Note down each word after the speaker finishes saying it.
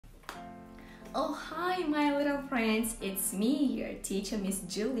Oh, hi, my little friends. It's me, your teacher, Miss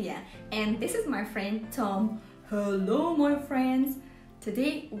Julia, and this is my friend Tom. Hello, my friends.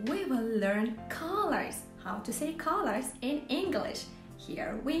 Today we will learn colors. How to say colors in English.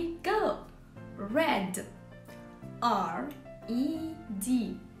 Here we go. Red.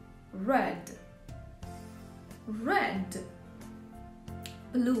 R-E-D. Red. Red.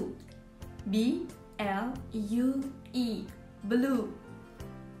 Blue. B-L-U-E. Blue.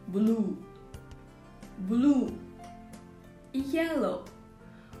 Blue. Blue. Yellow.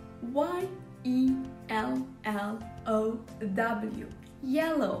 Y-E-L-L-O-W.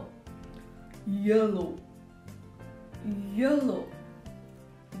 Yellow. Yellow. Yellow.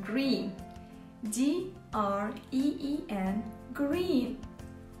 Green. G-R-E-E-N. Green.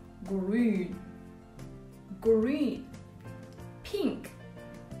 Green. Green. Pink.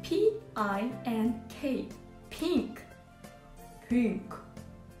 P-I-N-K. Pink. Pink.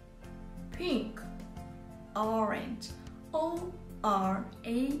 Pink. Orange. O-R-A-N-G-E.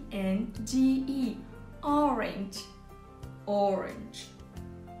 Orange. Orange.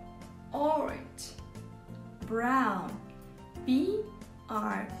 Orange. Brown.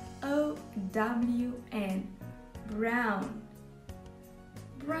 B-R-O-W-N. Brown.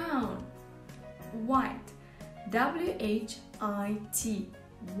 Brown. White. W-H-I-T.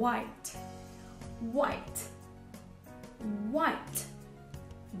 White. White. White.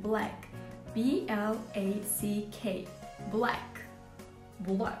 Black. B-L-A-C-K. Black.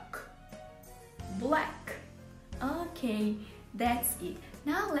 Black. Black. Okay, that's it.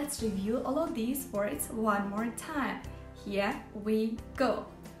 Now let's review all of these words one more time. Here we go.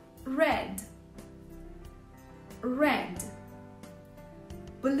 Red. Red.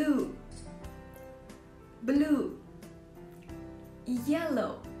 Blue. Blue.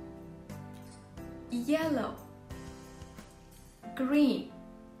 Yellow. Yellow. Green.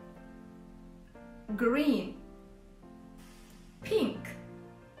 Green. Pink.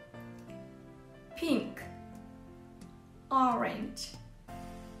 Pink. Orange.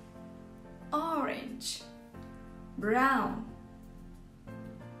 Orange. Brown.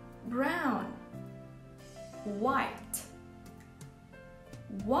 Brown. White.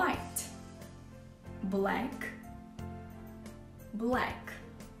 White. Black. Black.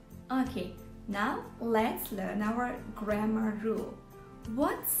 Okay, now let's learn our grammar rule.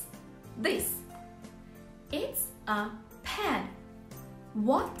 What's this? It's a pen.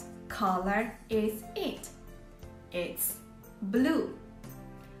 What color is it? It's blue.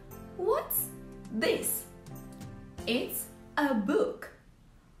 What's this? It's a book.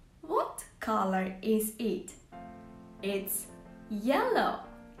 What color is it? It's yellow.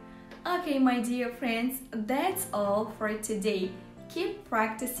 Okay, my dear friends, that's all for today. Keep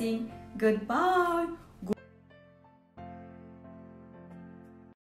practicing. Goodbye.